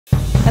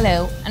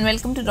Hello and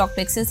welcome to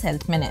Docplexus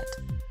Health Minute.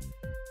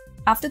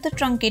 After the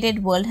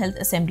truncated World Health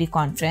Assembly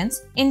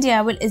Conference,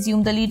 India will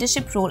assume the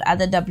leadership role at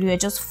the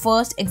WHO's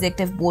first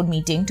executive board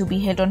meeting to be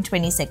held on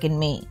 22nd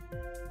May.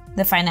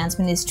 The Finance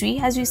Ministry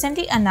has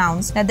recently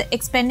announced that the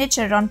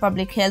expenditure on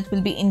public health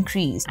will be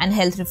increased and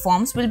health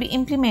reforms will be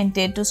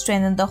implemented to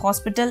strengthen the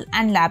hospital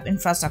and lab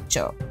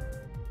infrastructure.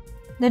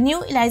 The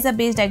new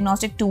ELISA-based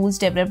diagnostic tools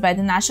developed by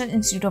the National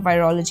Institute of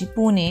Virology,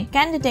 Pune,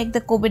 can detect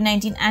the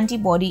COVID-19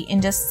 antibody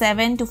in just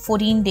 7 to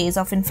 14 days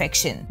of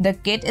infection. The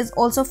kit is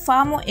also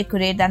far more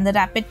accurate than the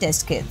rapid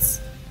test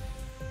kits.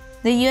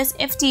 The US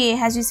FDA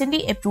has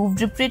recently approved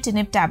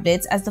Ripretinib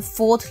tablets as the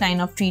fourth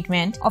line of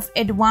treatment of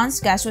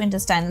advanced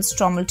gastrointestinal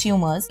stromal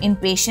tumors in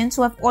patients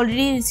who have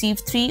already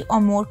received 3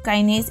 or more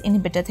kinase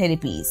inhibitor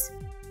therapies.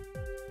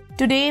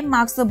 Today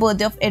marks the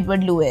birthday of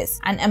Edward Lewis,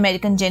 an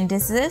American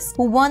geneticist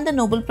who won the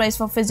Nobel Prize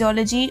for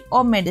Physiology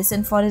or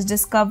Medicine for his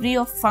discovery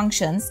of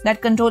functions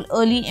that control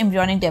early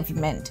embryonic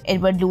development.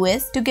 Edward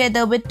Lewis,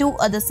 together with 2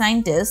 other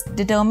scientists,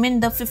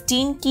 determined the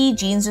 15 key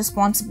genes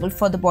responsible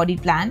for the body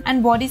plan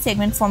and body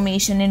segment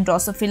formation in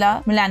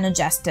Drosophila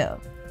melanogaster.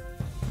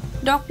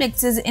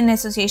 Docplexus, in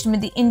association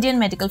with the Indian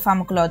Medical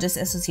Pharmacologists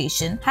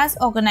Association, has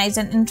organized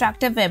an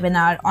interactive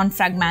webinar on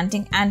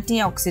fragmenting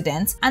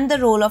antioxidants and the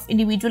role of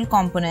individual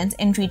components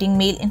in treating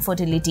male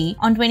infertility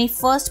on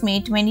 21st May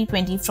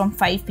 2020 from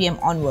 5 p.m.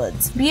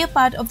 onwards. Be a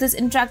part of this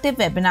interactive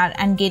webinar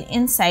and gain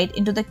insight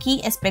into the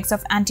key aspects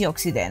of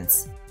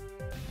antioxidants.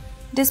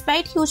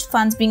 Despite huge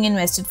funds being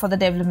invested for the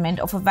development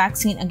of a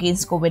vaccine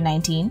against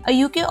COVID-19,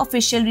 a UK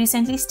official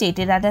recently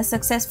stated that a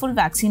successful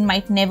vaccine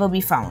might never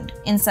be found.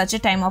 In such a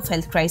time of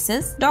health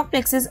crisis,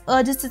 Docplexus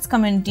urges its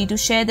community to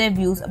share their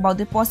views about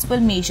the possible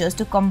measures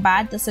to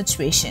combat the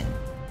situation.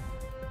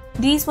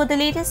 These were the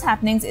latest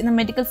happenings in the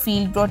medical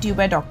field brought to you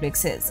by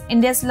Docplexus,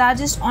 India's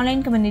largest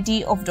online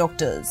community of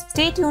doctors.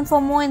 Stay tuned for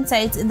more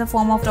insights in the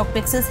form of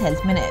Docplexus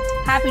Health Minute.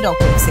 Happy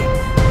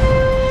Docplexing!